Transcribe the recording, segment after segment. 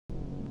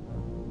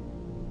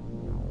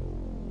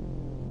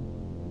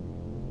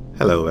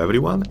Hello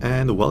everyone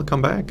and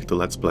welcome back to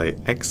Let's Play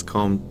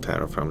XCOM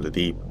Terror from the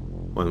Deep.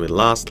 When we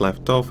last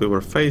left off we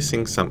were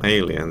facing some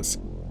aliens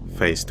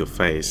face to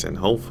face, and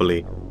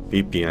hopefully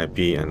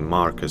VPIP and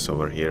Marcus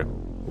over here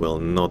will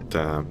not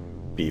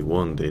be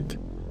wounded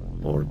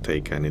or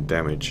take any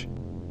damage.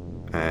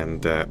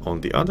 And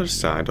on the other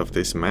side of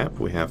this map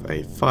we have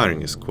a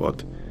firing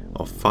squad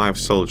of 5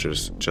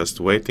 soldiers just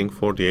waiting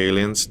for the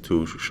aliens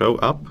to show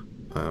up,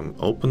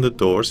 open the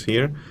doors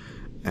here,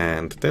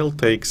 and they'll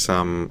take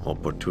some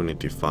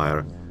opportunity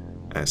fire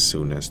as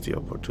soon as the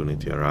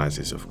opportunity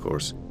arises, of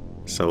course.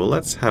 So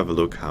let's have a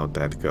look how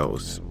that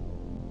goes.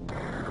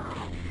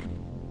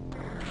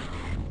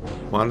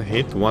 One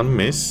hit, one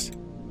miss,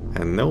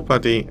 and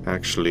nobody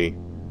actually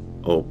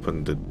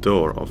opened the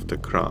door of the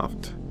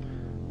craft.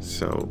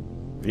 So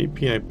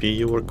VPIP,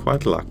 you were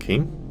quite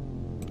lucky.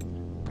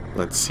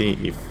 Let's see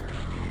if...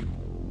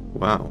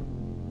 wow.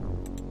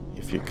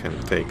 If you can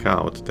take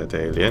out that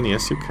alien.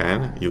 Yes, you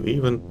can. You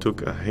even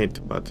took a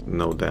hit, but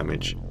no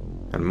damage.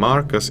 And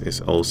Marcus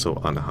is also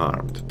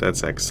unharmed.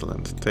 That's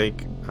excellent.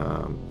 Take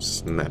a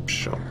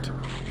snapshot.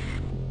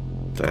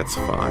 That's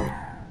fine.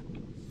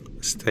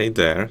 Stay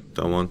there.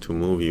 Don't want to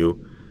move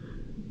you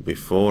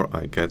before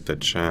I get the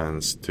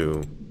chance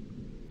to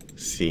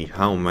see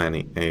how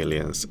many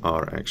aliens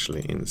are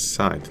actually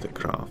inside the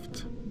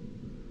craft.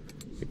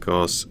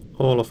 Because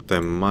all of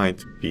them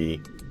might be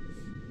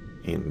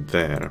in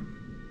there.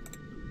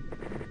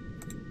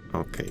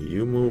 Okay,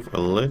 you move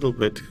a little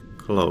bit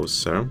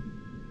closer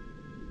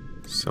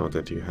so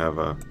that you have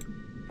a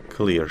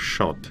clear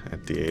shot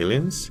at the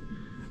aliens,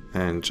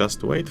 and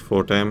just wait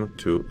for them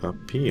to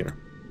appear.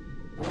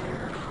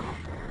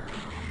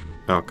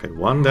 Okay,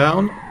 one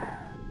down.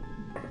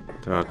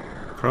 There are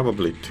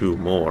probably 2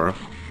 more.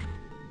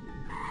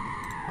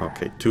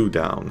 Okay, 2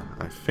 down.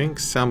 I think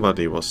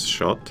somebody was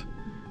shot.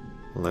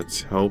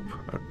 Let's hope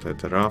that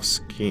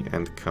Ravsky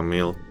and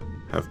Camille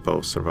have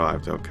both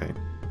survived. Okay.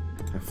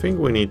 I think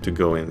we need to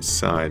go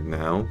inside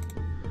now.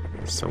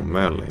 So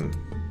Merlin,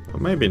 or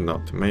maybe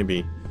not.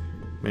 Maybe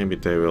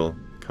they will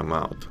come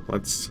out.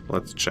 Let's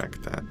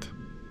check that.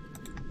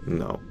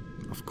 No,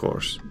 of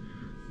course.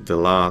 The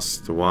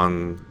last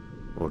 1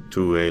 or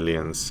 2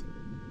 aliens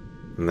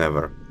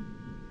never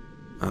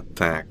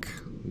attack.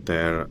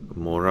 Their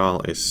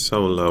morale is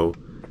so low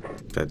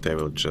that they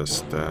will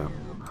just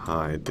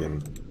hide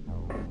in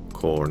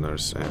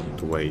corners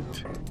and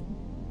wait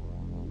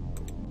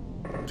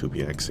to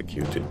be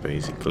executed,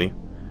 basically.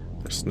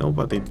 There's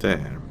nobody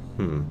there.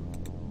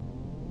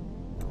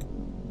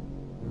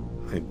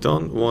 I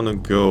don't want to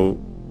go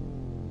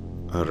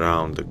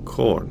around the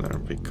corner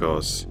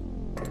because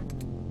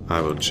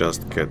I will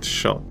just get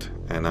shot,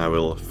 and I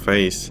will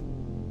face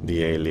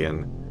the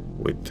alien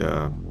with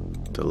the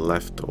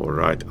left or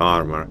right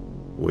armor,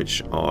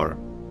 which are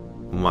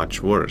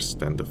much worse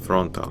than the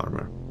front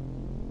armor.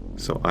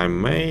 So I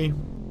may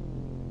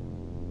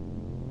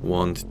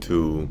want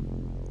to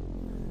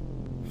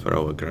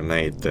throw a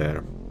grenade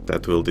there.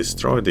 That will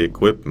destroy the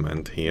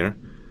equipment here,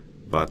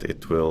 but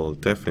it will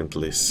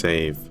definitely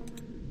save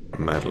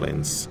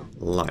Merlin's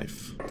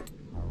life.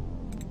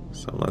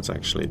 So let's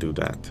actually do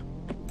that.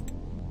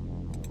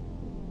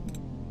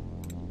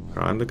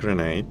 Prime the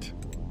grenade.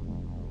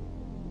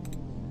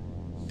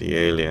 The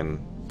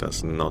alien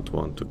does not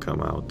want to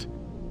come out.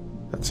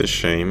 That's a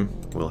shame.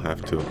 We'll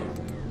have to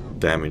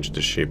damage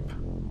the ship.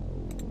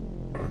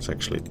 Let's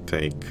actually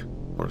take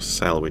or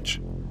salvage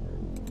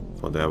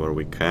whatever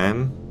we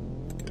can.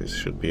 This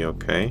should be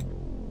okay.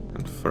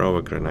 And throw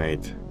a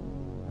grenade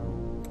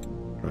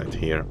right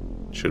here.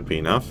 Should be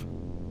enough.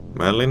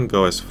 Merlin,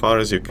 go as far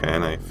as you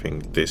can. I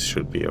think this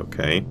should be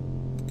okay.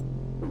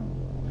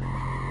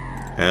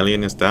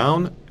 Alien is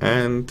down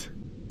and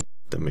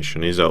the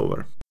mission is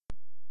over.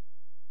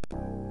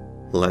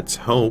 Let's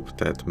hope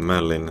that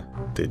Merlin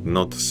did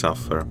not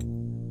suffer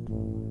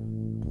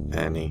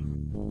any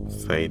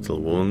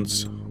fatal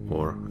wounds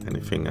or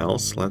anything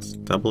else. Let's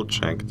double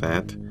check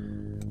that.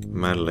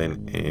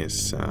 Merlin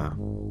is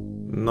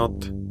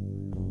not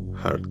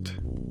hurt.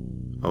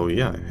 Oh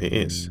yeah, he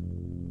is.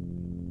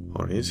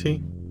 Or is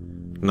he?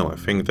 No, I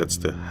think that's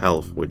the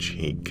health which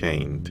he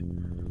gained.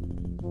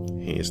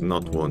 He is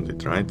not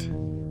wounded, right?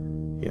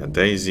 Yeah,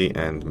 Daisy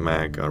and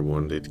Mag are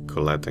wounded,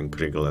 Colette and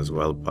Kriegel as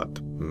well,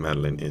 but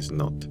Merlin is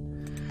not.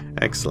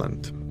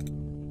 Excellent.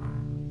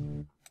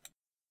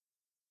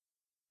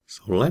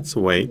 So let's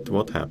wait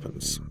what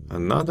happens.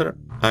 Another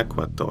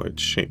Aquatoid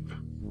ship.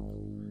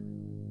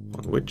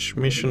 On which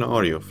mission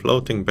are you?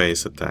 Floating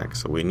base attack,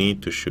 so we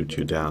need to shoot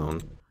you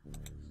down.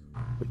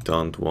 We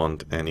don't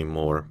want any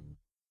more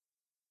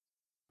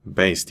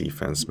base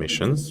defense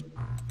missions.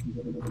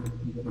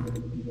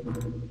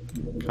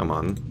 Come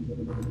on.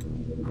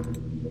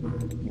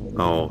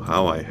 Oh,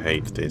 how I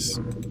hate this.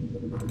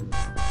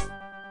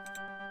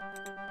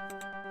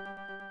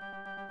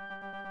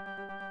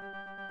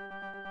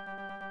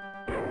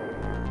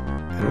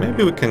 And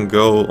maybe we can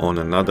go on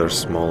another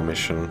small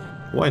mission.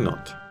 Why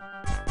not?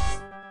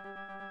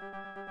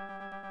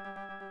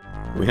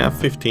 We have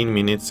 15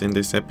 minutes in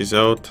this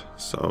episode,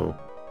 so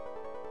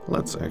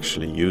let's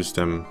actually use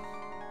them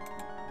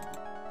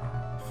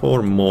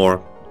for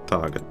more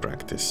target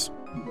practice.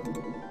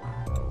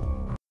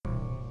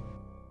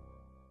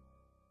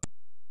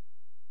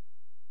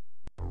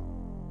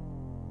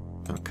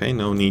 Okay,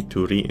 no need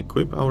to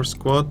re-equip our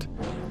squad.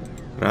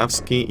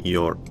 Ravsky,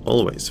 you're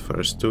always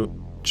first to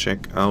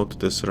check out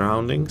the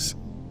surroundings.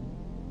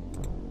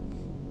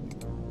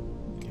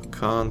 You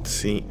can't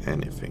see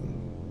anything.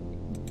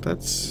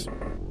 That's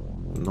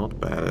not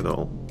bad at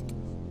all.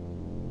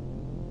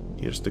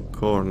 Here's the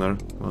corner.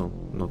 Well,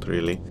 not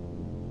really.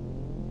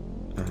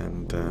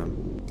 And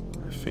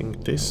I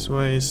think this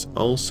way is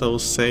also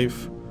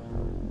safe.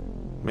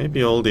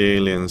 Maybe all the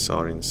aliens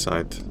are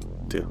inside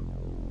the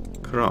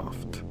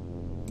craft.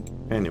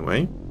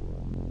 Anyway,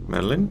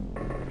 Merlin,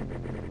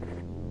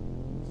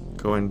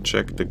 go and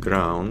check the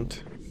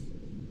ground.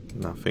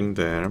 Nothing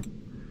there.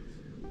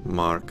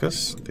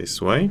 Marcus, this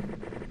way.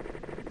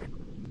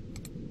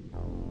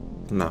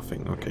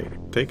 Nothing, okay.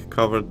 Take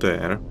cover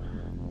there,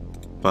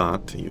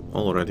 but you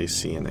already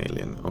see an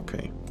alien,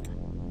 okay.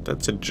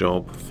 That's a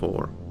job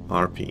for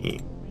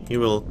RPE. He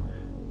will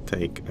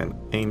take an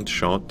aimed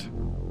shot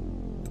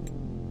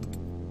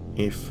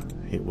if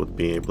he would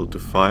be able to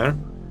fire.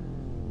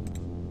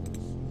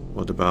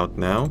 What about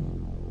now?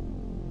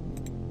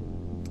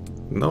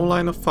 No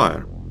line of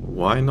fire.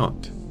 Why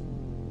not?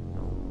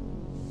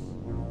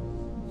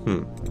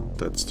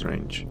 That's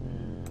strange.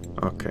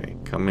 Okay,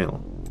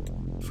 Camille.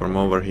 From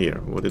over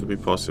here, would it be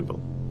possible?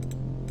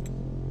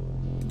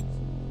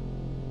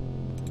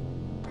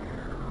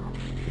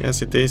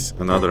 Yes, it is.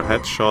 Another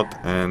headshot,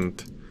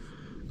 and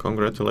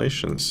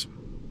congratulations.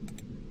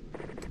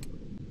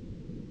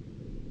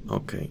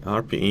 Okay,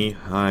 RPE,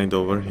 hide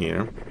over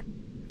here.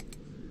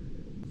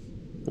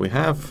 We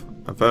have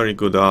a very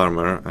good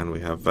armor and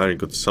we have very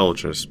good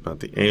soldiers, but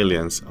the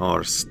aliens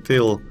are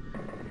still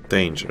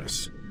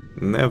dangerous.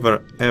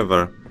 Never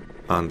ever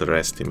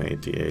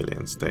underestimate the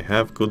aliens. They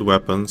have good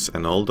weapons,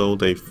 and although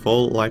they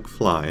fall like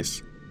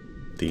flies,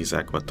 these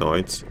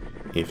aquatoids,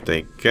 if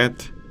they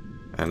get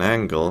an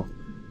angle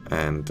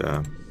and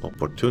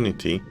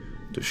opportunity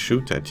to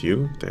shoot at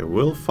you, they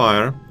will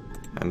fire,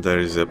 and there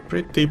is a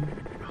pretty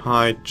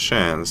high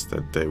chance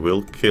that they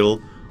will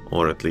kill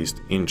or at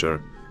least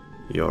injure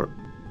your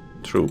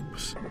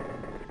troops.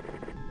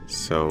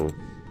 So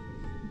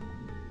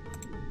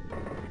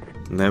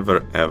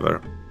never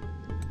ever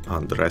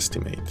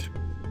underestimate.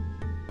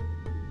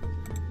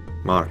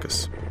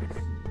 Marcus,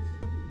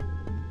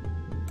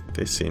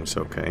 this seems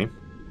okay.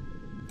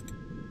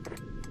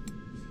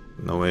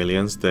 No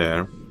aliens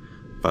there,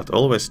 but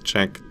always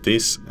check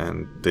this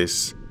and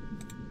this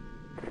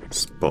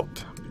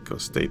spot,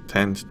 because they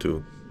tend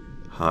to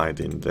hide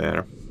in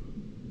there.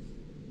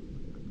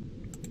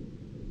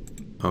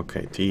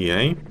 Okay,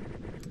 TA.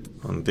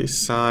 On this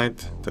side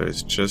there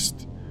is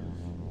just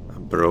a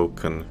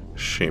broken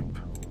ship.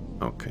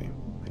 Okay,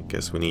 I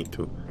guess we need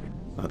to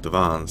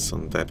advance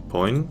on that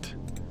point.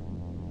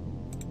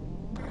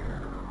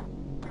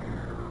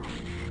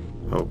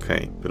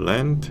 Okay,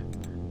 Bülent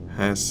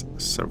has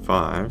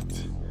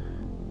survived,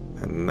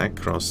 and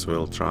Necros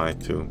will try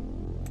to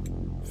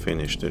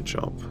finish the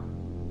job.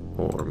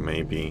 Or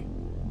maybe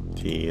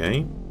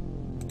TA.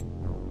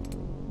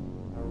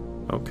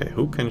 Okay,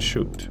 who can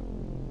shoot?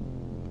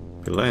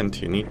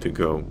 Bülent, you need to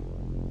go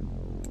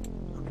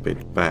a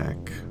bit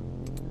back.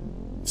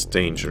 It's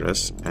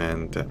dangerous,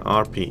 and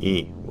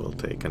RPE will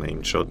take an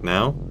aim shot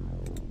now.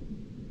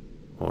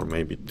 Or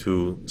maybe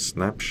 2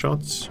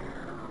 snapshots.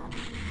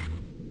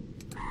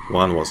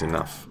 One was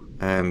enough.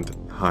 And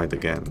hide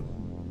again.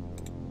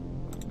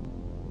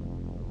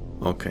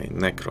 Okay,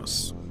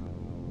 Necros.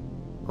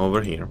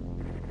 Over here.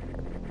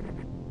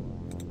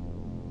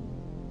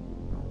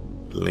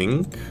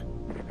 Link.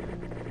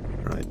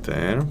 Right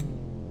there.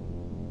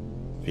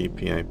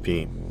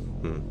 VPIP.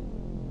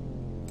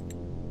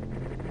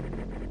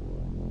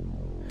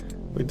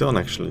 We don't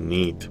actually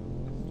need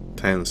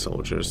 10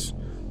 soldiers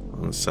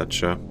on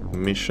such a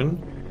mission,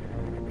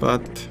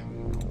 but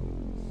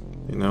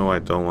you know, I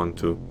don't want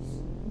to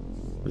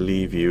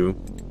leave you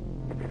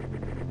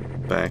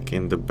back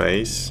in the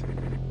base.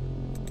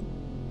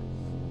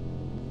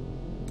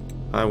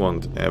 I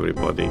want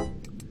everybody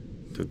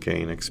to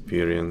gain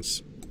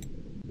experience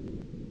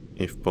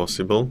if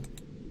possible.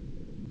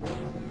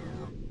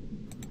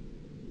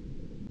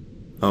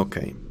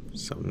 Okay,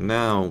 so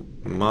now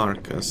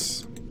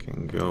Marcus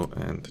can go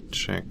and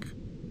check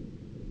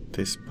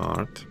this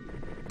part.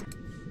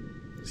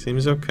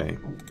 Seems okay.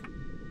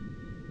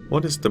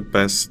 What is the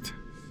best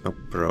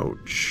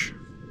approach?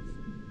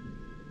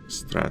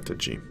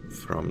 Strategy?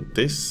 From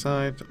this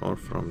side or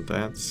from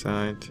that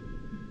side?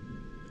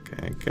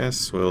 Okay, I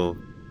guess we'll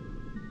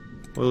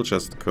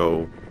just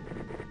go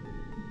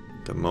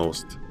the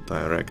most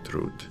direct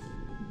route.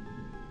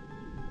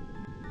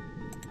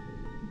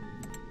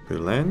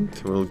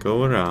 Bülent will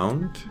go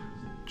around,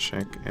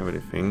 check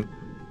everything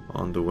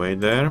on the way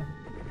there.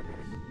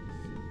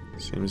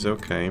 Seems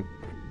okay.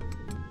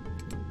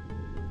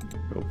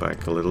 Go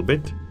back a little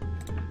bit.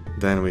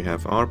 Then we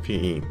have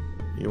RPE.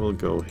 He will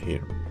go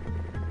here.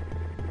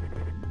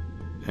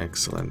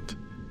 Excellent.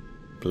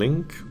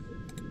 Blink.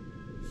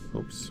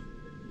 Oops.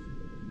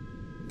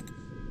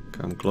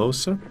 Come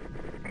closer.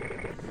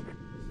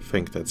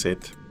 Think that's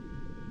it.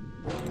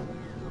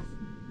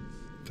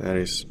 There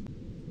is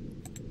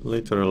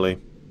literally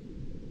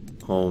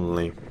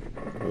only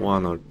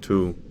 1 or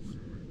 2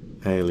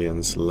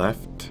 aliens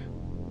left,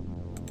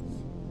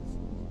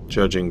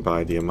 judging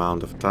by the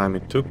amount of time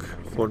it took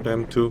for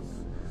them to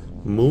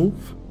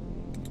move.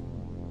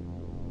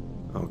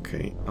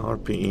 Okay,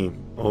 RPE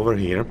over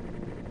here.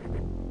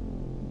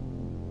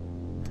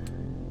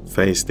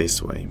 Face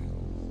this way.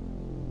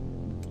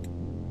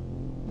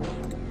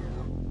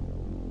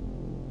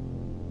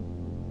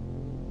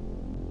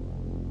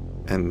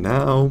 And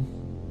now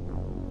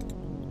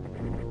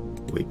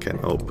we can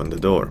open the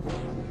door.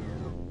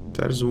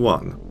 There's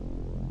one.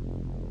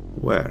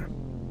 Where?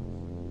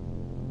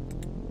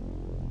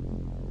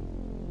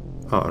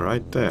 Oh,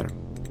 right there.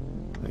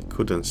 I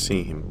couldn't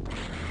see him.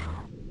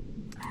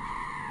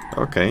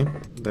 Okay,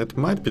 that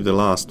might be the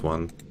last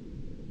one.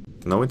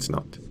 No, it's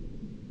not.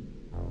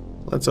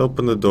 Let's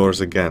open the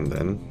doors again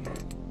then.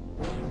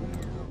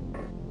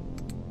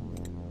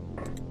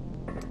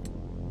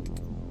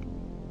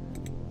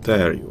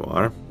 There you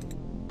are.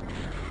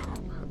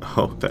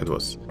 Oh, that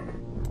was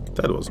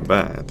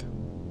bad.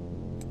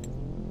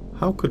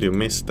 How could you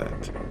miss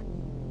that?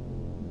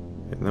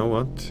 You know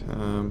what?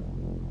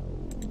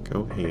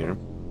 Go here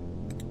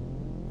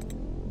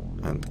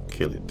and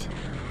kill it.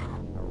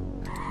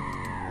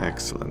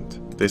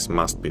 Excellent. This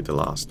must be the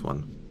last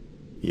one.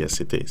 Yes,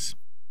 it is.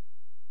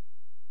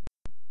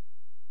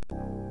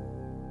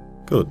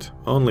 Good.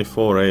 Only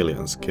 4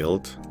 aliens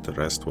killed. The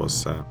rest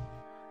was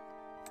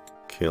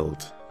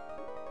killed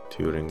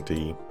during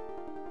the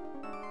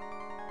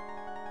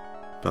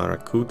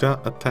Barracuda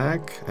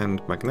attack,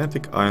 and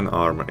magnetic iron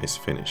armor is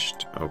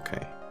finished.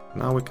 Okay,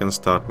 now we can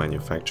start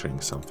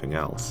manufacturing something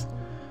else.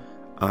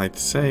 I'd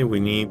say we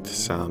need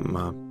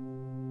some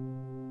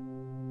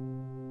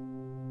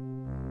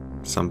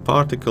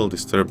particle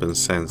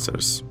disturbance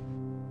sensors.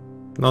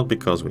 Not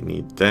because we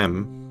need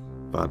them,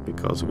 but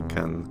because we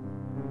can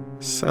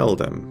sell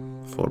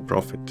them for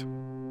profit.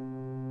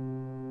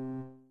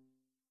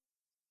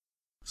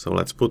 So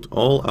let's put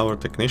all our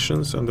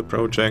technicians on the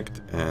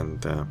project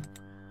and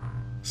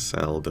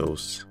sell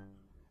those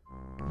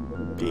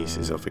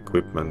pieces of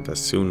equipment as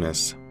soon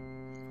as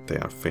they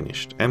are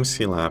finished.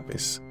 MC Lab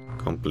is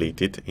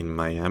completed in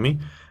Miami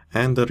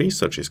and the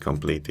research is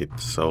completed.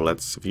 So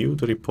let's view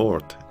the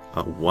report.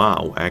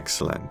 Wow,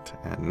 excellent.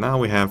 And now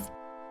we have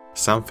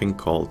something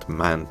called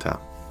Manta.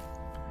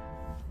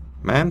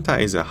 Manta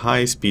is a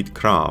high-speed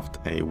craft,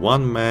 a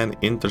one-man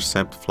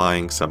intercept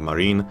flying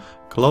submarine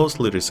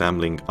closely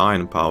resembling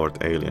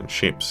iron-powered alien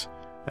ships,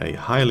 a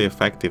highly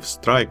effective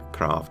strike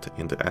craft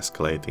in the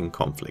escalating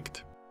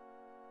conflict.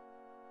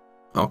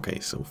 Okay,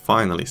 so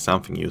finally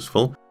something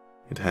useful.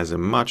 It has a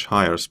much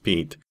higher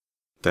speed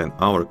than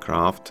our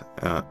craft,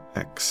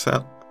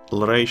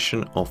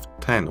 acceleration of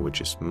 10, which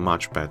is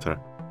much better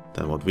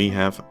than what we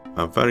have.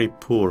 A very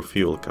poor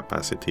fuel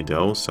capacity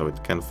though, so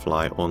it can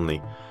fly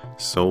only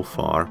so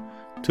far.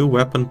 2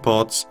 weapon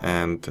pods,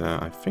 and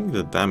I think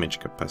the damage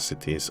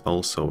capacity is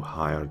also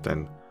higher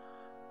than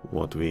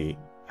what we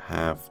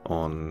have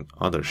on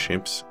other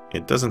ships.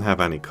 It doesn't have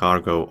any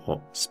cargo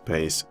or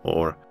space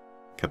or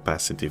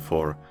capacity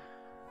for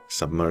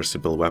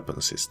submersible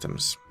weapon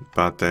systems,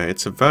 but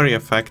it's a very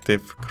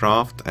effective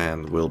craft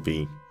and we'll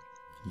be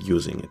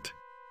using it.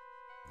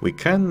 We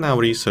can now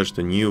research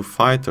the new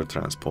fighter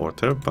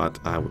transporter, but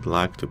I would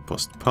like to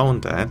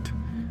postpone that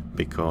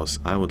because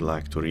I would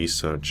like to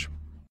research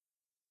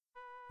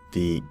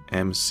the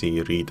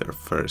MC Reader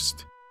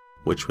first,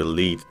 which will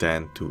lead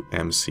then to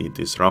MC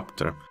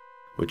Disruptor,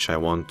 which I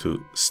want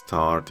to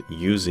start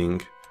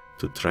using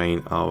to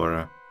train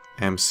our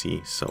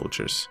MC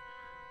soldiers.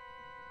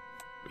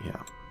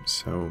 Yeah,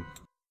 so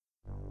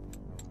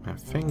I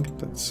think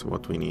that's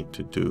what we need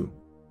to do.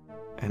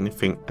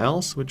 Anything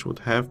else which would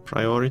have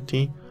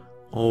priority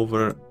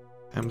over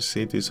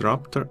MC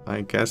Disruptor?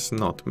 I guess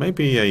not.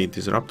 Maybe a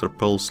Disruptor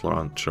Pulse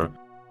Launcher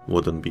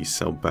wouldn't be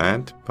so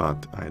bad,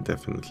 but I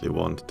definitely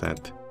want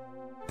that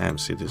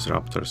MC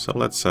Disruptor. So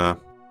let's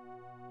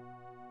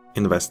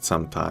invest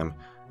some time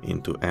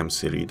into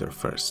MC Reader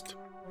first.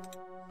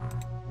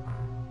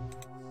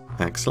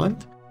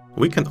 Excellent.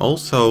 We can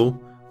also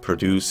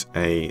produce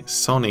a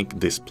sonic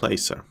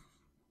displacer.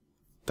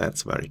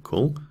 That's very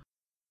cool.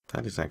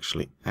 That is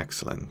actually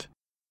excellent.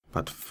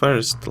 But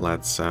first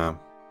let's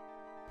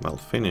well,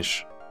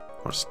 finish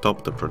or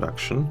stop the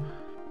production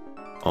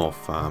of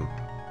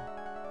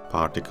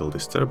particle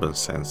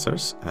disturbance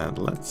sensors, and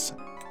let's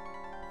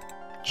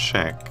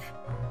check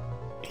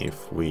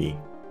if we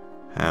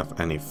have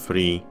any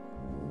free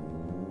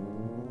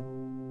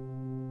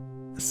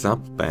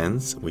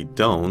sub-bands. We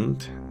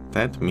don't.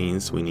 That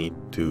means we need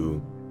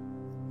to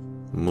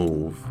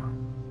move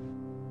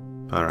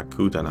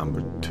Barracuda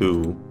number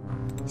 2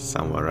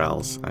 somewhere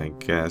else. I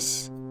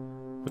guess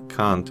we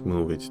can't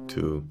move it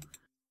to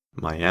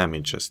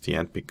Miami just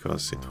yet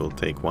because it will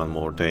take 1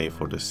 more day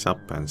for the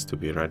sub-bands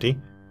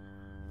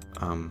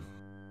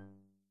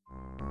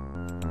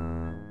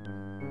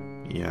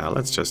Yeah,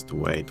 let's just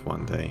wait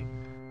one day.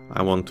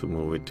 I want to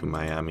move it to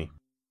Miami.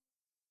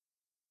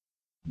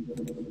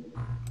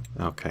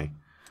 Okay.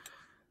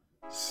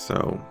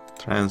 So,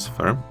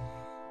 transfer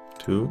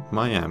to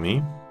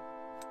Miami.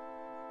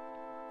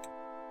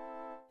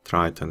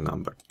 Triton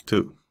number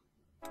 2.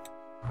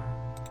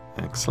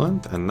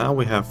 Excellent. And now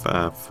we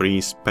have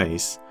free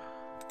space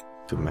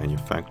to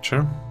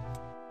manufacture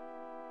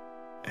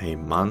a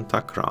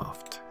Manta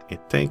craft.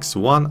 It takes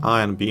 1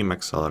 ion beam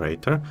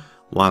accelerator,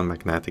 1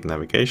 magnetic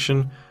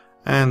navigation,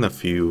 and a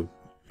few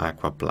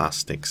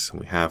aquaplastics.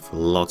 We have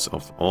lots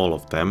of all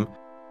of them,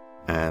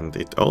 and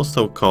it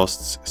also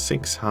costs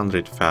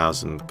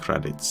 600,000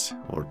 credits,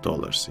 or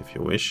dollars if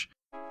you wish.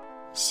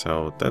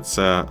 So that's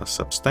a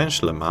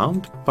substantial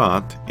amount,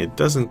 but it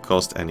doesn't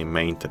cost any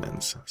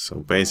maintenance. So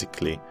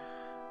basically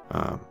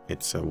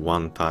it's a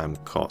one-time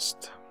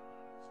cost.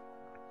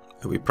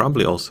 We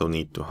probably also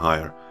need to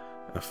hire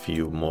a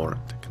few more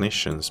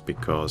technicians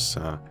because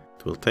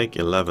it will take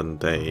 11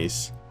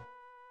 days.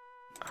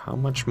 How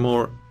much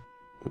more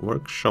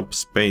workshop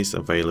space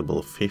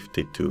available?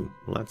 52.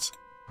 Let's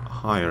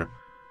hire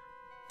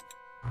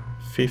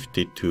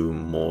 52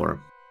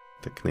 more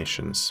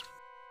technicians.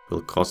 It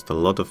will cost a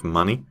lot of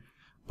money,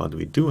 but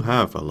we do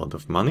have a lot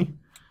of money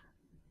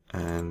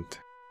and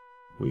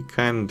we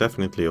can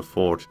definitely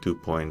afford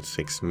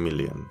 2.6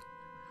 million.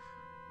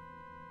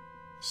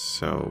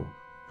 So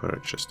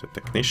purchase the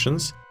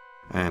technicians.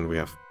 And we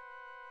have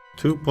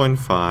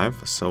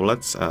 2.5, so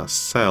let's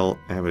sell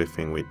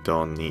everything we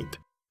don't need.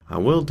 I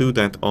will do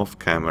that off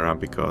camera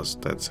because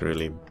that's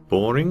really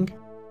boring.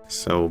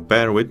 So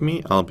bear with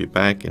me, I'll be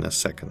back in a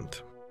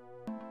second.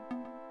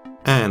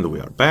 And we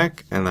are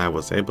back, and I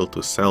was able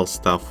to sell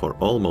stuff for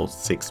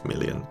almost 6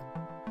 million.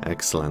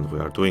 Excellent, we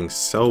are doing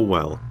so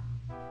well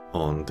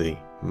on the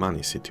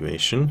money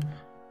situation.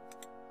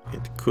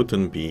 It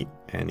couldn't be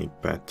any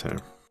better.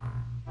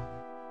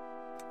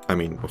 I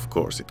mean, of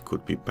course it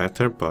could be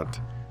better, but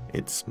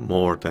it's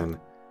more than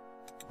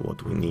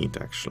what we need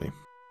actually.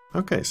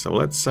 Okay, so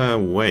let's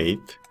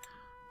wait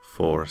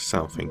for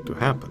something to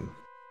happen.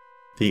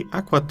 The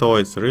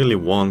aquatoids really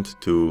want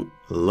to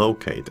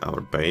locate our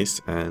base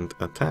and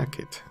attack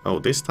it. Oh,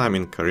 this time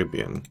in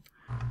Caribbean.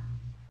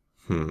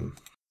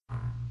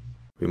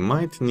 We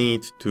might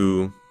need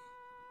to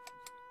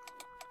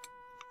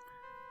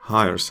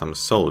hire some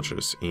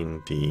soldiers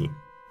in the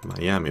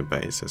Miami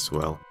base as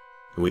well.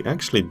 We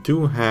actually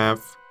do have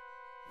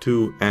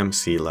 2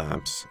 MC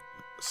labs,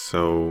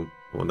 so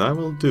what I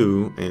will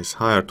do is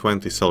hire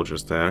 20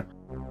 soldiers there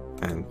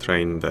and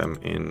train them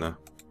in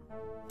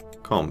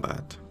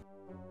combat.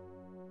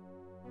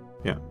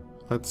 Yeah,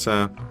 let's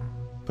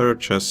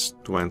purchase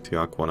 20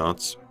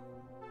 aquanauts.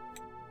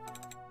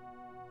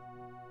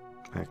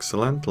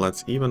 Excellent,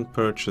 let's even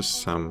purchase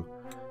some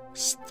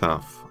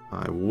stuff.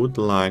 I would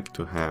like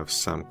to have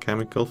some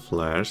chemical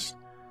flares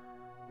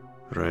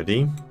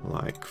ready,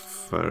 like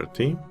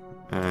 30,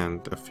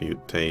 and a few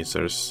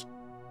tasers.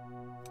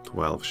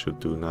 12 should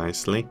do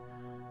nicely.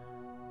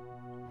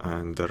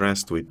 And the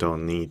rest we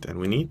don't need. And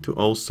we need to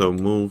also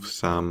move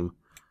some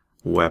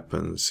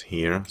weapons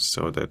here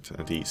so that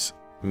these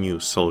new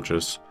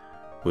soldiers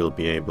will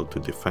be able to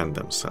defend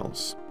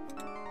themselves.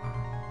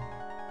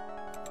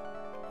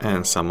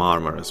 And some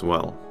armor as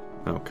well.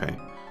 Okay,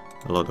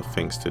 a lot of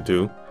things to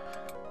do,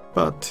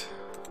 but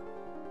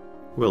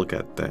we'll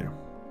get there.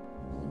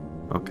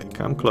 Okay,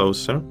 come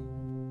closer.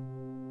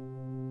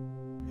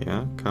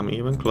 Yeah, come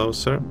even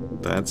closer.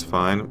 That's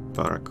fine.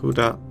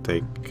 Barracuda,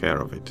 take care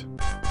of it.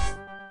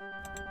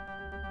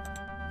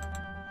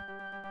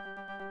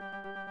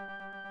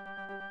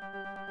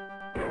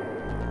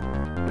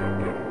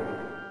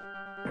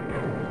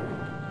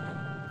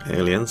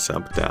 Alien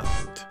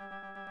sub-downed.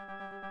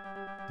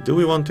 Do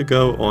we want to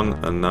go on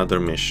another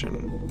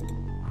mission?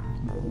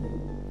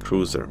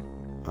 Cruiser,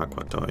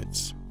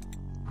 aquatoids.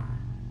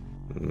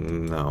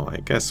 No, I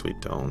guess we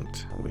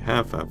don't. We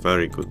have a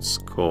very good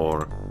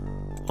score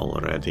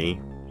already.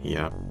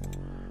 Yeah.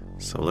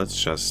 So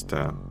let's just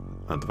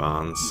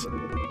advance.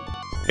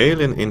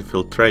 Alien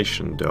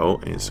infiltration, though,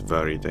 is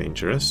very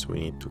dangerous. We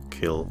need to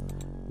kill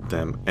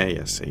them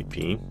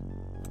ASAP.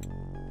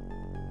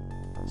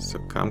 So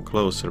come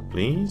closer,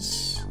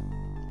 please.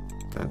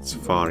 That's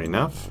far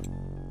enough.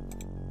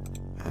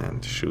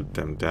 And shoot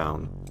them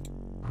down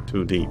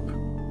too deep.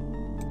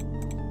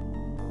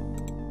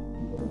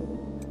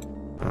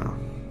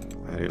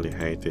 I really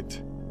hate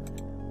it.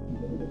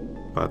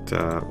 But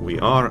we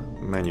are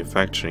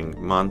manufacturing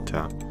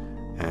Manta,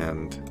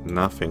 and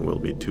nothing will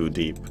be too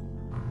deep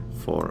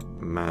for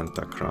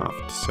Manta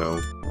craft,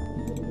 so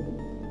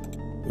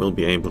we'll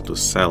be able to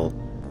sell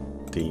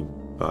the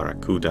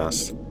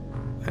Barracudas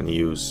and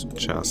use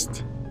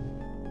just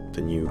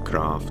the new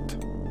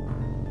craft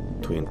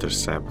to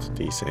intercept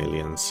these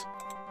aliens.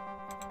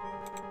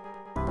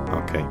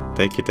 Okay,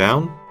 take it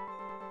down.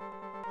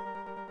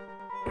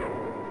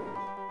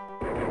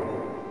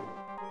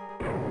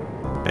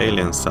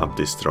 Alien sub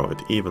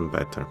destroyed, even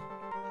better.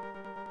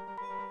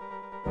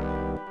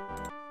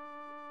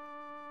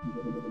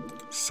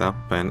 Sub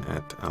pen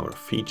at our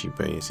Fiji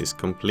base is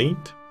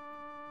complete.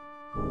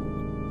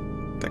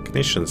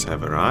 Technicians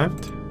have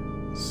arrived,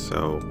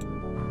 so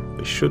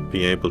we should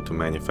be able to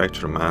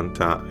manufacture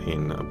Manta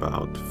in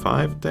about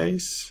 5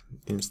 days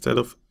instead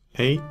of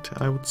 8,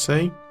 I would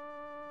say.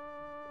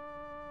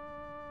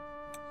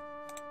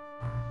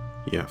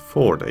 Yeah,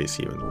 4 days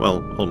even,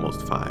 well,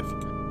 almost 5.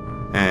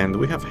 And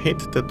we have hit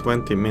the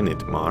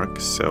 20-minute mark,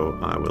 so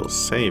I will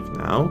save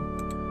now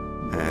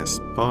as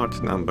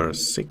part number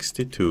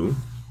 62.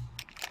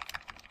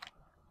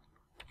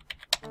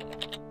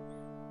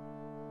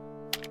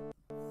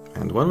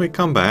 And when we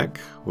come back,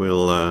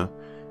 we'll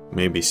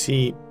maybe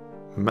see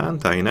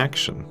Manta in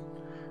action.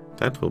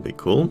 That will be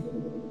cool.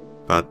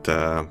 But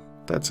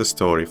that's a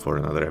story for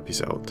another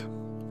episode.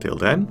 Till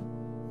then,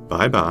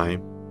 bye bye.